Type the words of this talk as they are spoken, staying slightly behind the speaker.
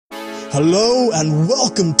Hello and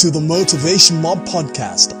welcome to the Motivation Mob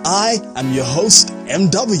Podcast. I am your host,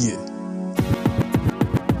 MW.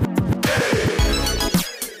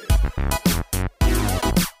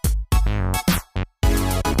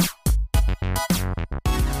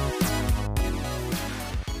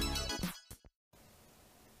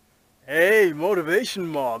 Hey, Motivation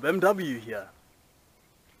Mob, MW here.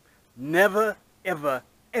 Never, ever,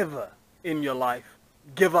 ever in your life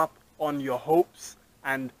give up on your hopes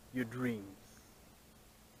and your dreams.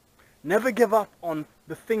 Never give up on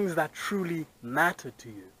the things that truly matter to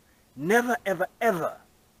you. Never, ever, ever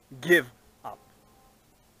give up.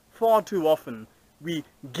 Far too often, we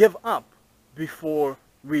give up before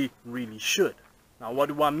we really should. Now, what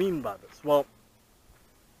do I mean by this? Well,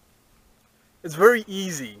 it's very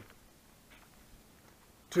easy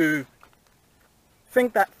to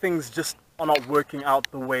think that things just are not working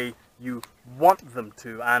out the way you want them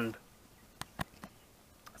to, and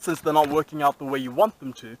since they're not working out the way you want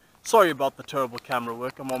them to, sorry about the terrible camera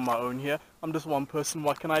work, I'm on my own here, I'm just one person,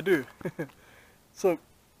 what can I do? So,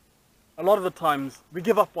 a lot of the times, we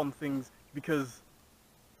give up on things because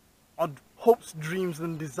our hopes, dreams,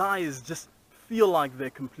 and desires just feel like they're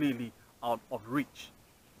completely out of reach,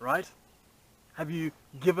 right? Have you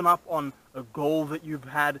given up on a goal that you've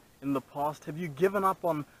had in the past? Have you given up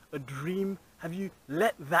on a dream? Have you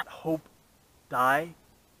let that hope die?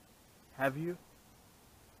 Have you?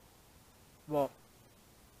 Well,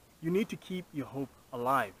 you need to keep your hope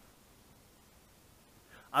alive.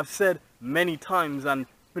 I've said many times, and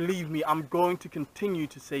believe me, I'm going to continue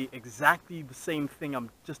to say exactly the same thing I'm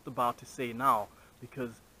just about to say now,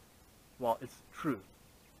 because, well, it's true.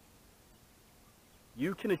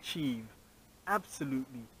 You can achieve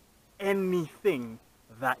absolutely anything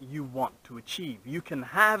that you want to achieve. You can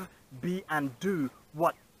have, be, and do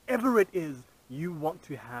whatever it is you want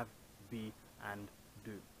to have, be, and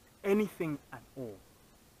do. Anything at all.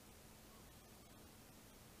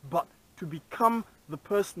 But to become the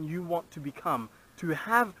person you want to become, to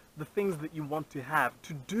have the things that you want to have,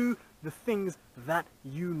 to do the things that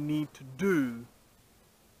you need to do,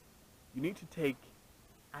 you need to take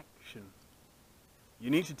action.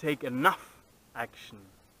 You need to take enough action.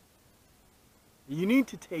 You need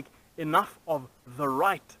to take enough of the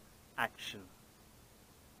right action.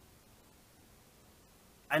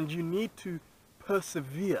 And you need to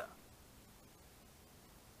persevere.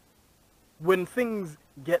 When things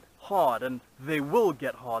get hard, and they will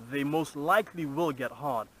get hard, they most likely will get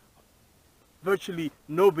hard, virtually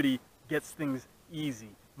nobody gets things easy.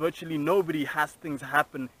 Virtually nobody has things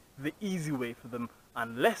happen the easy way for them,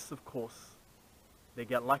 unless, of course, they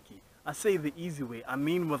get lucky. I say the easy way, I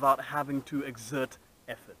mean without having to exert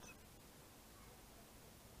effort.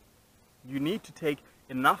 You need to take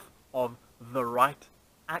enough of the right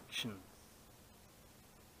actions.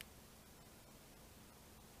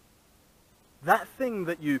 That thing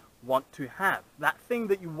that you want to have, that thing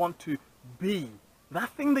that you want to be, that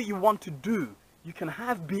thing that you want to do, you can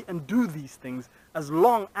have, be, and do these things as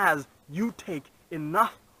long as you take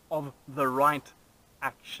enough of the right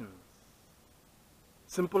actions.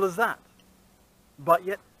 Simple as that. But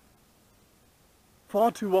yet,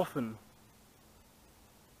 far too often,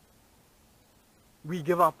 we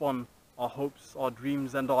give up on our hopes, our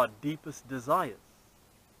dreams, and our deepest desires.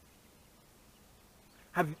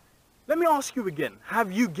 Let me ask you again,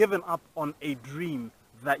 have you given up on a dream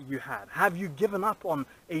that you had? Have you given up on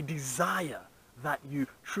a desire that you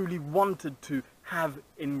truly wanted to have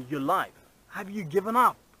in your life? Have you given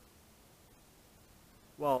up?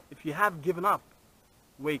 Well, if you have given up,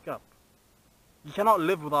 wake up. You cannot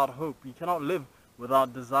live without hope. You cannot live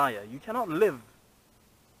without desire. You cannot live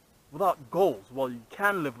without goals. Well, you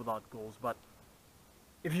can live without goals, but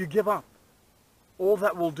if you give up, all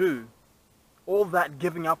that will do, all that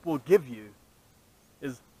giving up will give you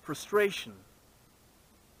is frustration,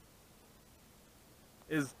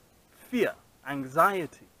 is fear,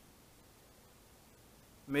 anxiety,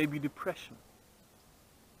 maybe depression,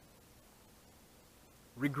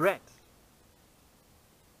 regret.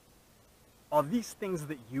 Are these things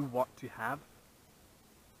that you want to have?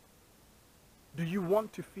 Do you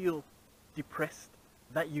want to feel depressed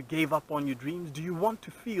that you gave up on your dreams? Do you want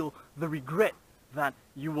to feel the regret that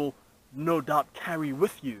you will no doubt carry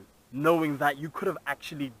with you, knowing that you could have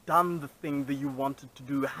actually done the thing that you wanted to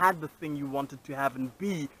do, had the thing you wanted to have, and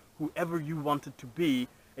be whoever you wanted to be,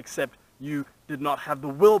 except you did not have the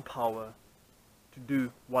willpower to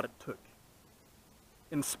do what it took?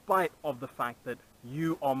 In spite of the fact that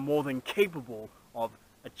you are more than capable of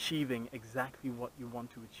achieving exactly what you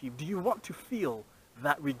want to achieve. Do you want to feel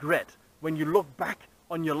that regret when you look back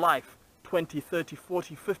on your life 20, 30,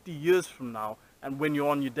 40, 50 years from now and when you're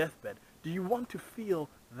on your deathbed, do you want to feel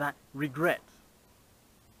that regret?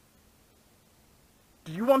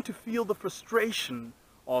 Do you want to feel the frustration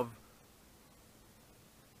of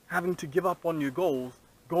having to give up on your goals,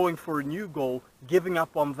 going for a new goal, giving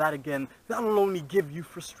up on that again? That will only give you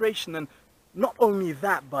frustration, and not only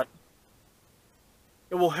that, but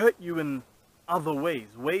it will hurt you in other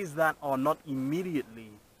ways that are not immediately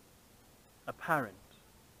apparent.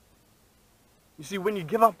 You see, when you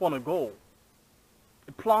give up on a goal,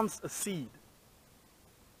 it plants a seed.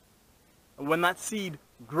 And when that seed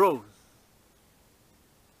grows,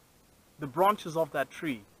 the branches of that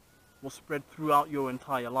tree will spread throughout your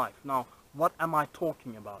entire life. Now, what am I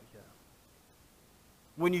talking about here?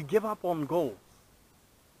 When you give up on goals,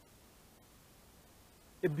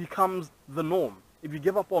 it becomes the norm. If you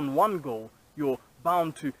give up on one goal, you're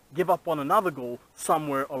bound to give up on another goal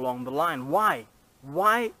somewhere along the line. Why?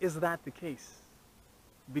 Why is that the case?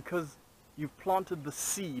 Because you've planted the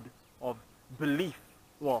seed of belief.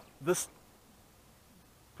 Well, this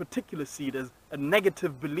particular seed is a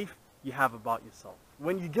negative belief you have about yourself.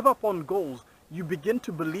 When you give up on goals, you begin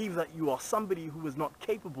to believe that you are somebody who is not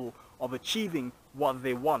capable of achieving what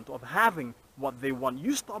they want, of having what they want.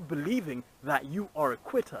 You start believing that you are a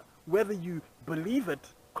quitter. Whether you believe it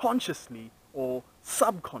consciously or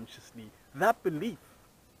subconsciously, that belief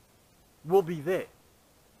will be there.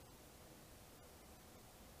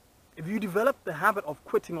 If you develop the habit of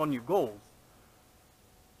quitting on your goals,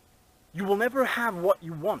 you will never have what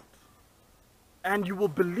you want. And you will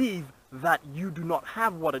believe that you do not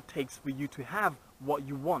have what it takes for you to have what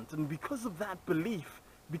you want. And because of that belief,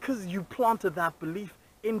 because you planted that belief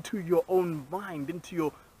into your own mind,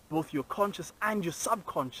 into both your conscious and your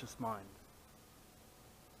subconscious mind,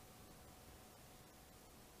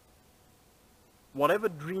 whatever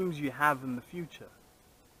dreams you have in the future,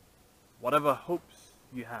 whatever hopes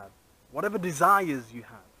you have, whatever desires you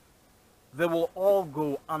have, they will all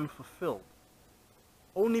go unfulfilled.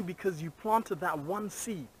 Only because you planted that one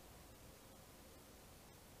seed.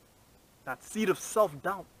 That seed of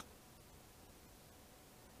self-doubt.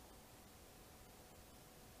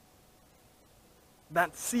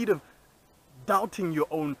 That seed of doubting your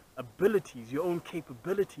own abilities, your own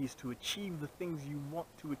capabilities to achieve the things you want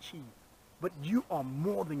to achieve. But you are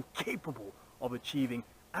more than capable of achieving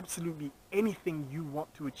absolutely anything you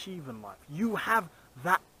want to achieve in life. You have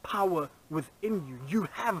that power within you. You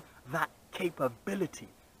have that capability.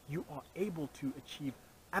 You are able to achieve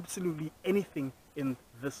absolutely anything in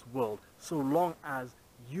this world, so long as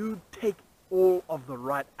you take all of the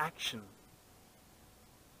right action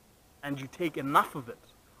and you take enough of it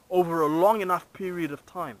over a long enough period of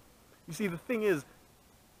time. You see, the thing is,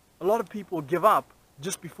 a lot of people give up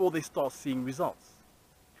just before they start seeing results.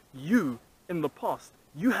 You, in the past,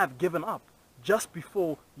 you have given up just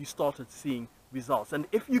before you started seeing results. And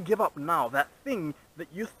if you give up now, that thing that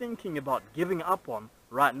you're thinking about giving up on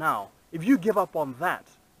right now, if you give up on that,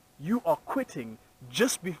 you are quitting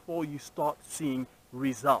just before you start seeing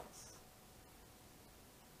results.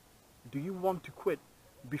 Do you want to quit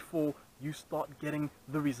before you start getting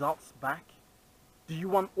the results back? Do you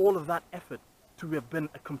want all of that effort to have been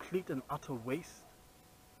a complete and utter waste?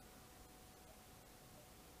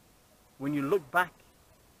 When you look back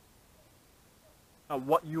at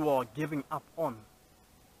what you are giving up on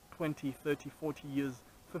 20, 30, 40 years,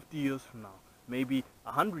 50 years from now, maybe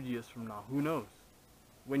 100 years from now, who knows?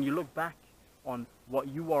 When you look back on what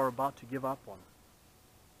you are about to give up on,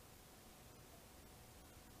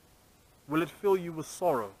 will it fill you with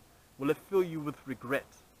sorrow? Will it fill you with regret?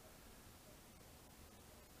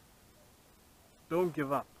 Don't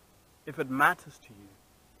give up. If it matters to you,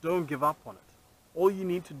 don't give up on it. All you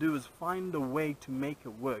need to do is find a way to make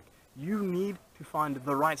it work. You need to find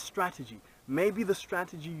the right strategy. Maybe the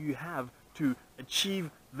strategy you have to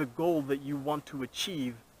achieve the goal that you want to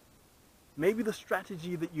achieve, maybe the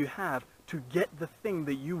strategy that you have to get the thing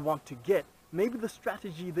that you want to get, maybe the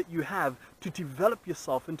strategy that you have to develop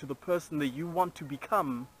yourself into the person that you want to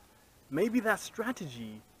become, maybe that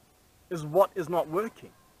strategy is what is not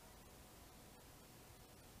working.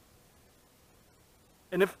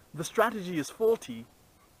 And if the strategy is faulty,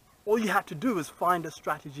 all you have to do is find a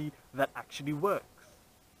strategy that actually works.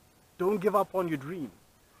 Don't give up on your dream.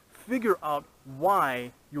 Figure out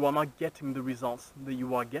why you are not getting the results that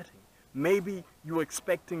you are getting. Maybe you're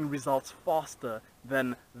expecting results faster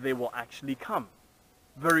than they will actually come.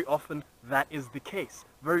 Very often that is the case.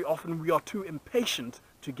 Very often we are too impatient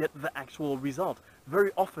to get the actual result.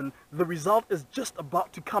 Very often the result is just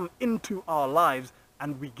about to come into our lives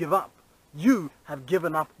and we give up. You have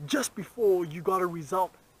given up just before you got a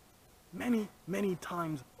result many, many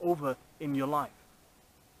times over in your life.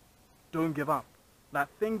 Don't give up. That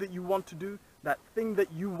thing that you want to do, that thing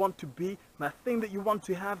that you want to be, that thing that you want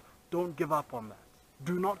to have, don't give up on that.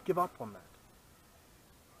 Do not give up on that.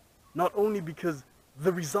 Not only because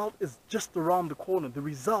the result is just around the corner, the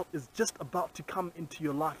result is just about to come into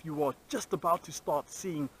your life. You are just about to start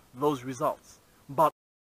seeing those results. But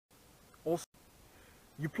also,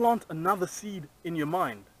 you plant another seed in your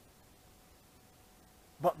mind.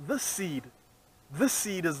 But this seed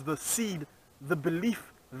is the seed, the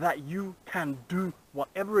belief that you can do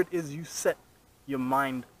whatever it is you set your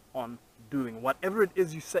mind on doing, whatever it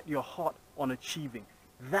is you set your heart on achieving.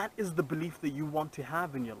 That is the belief that you want to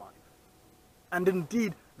have in your life. And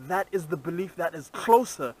indeed, that is the belief that is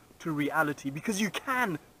closer to reality, because you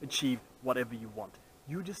can achieve whatever you want.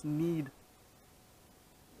 You just need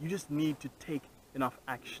to take enough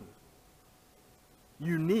action.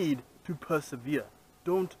 You need to persevere.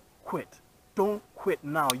 Don't quit. Don't quit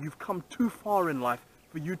now. You've come too far in life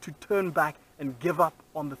for you to turn back and give up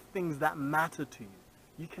on the things that matter to you.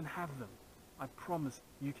 You can have them. I promise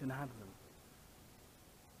you can have them.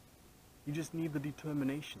 You just need the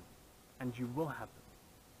determination, and you will have them.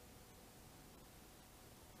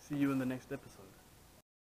 See you in the next episode.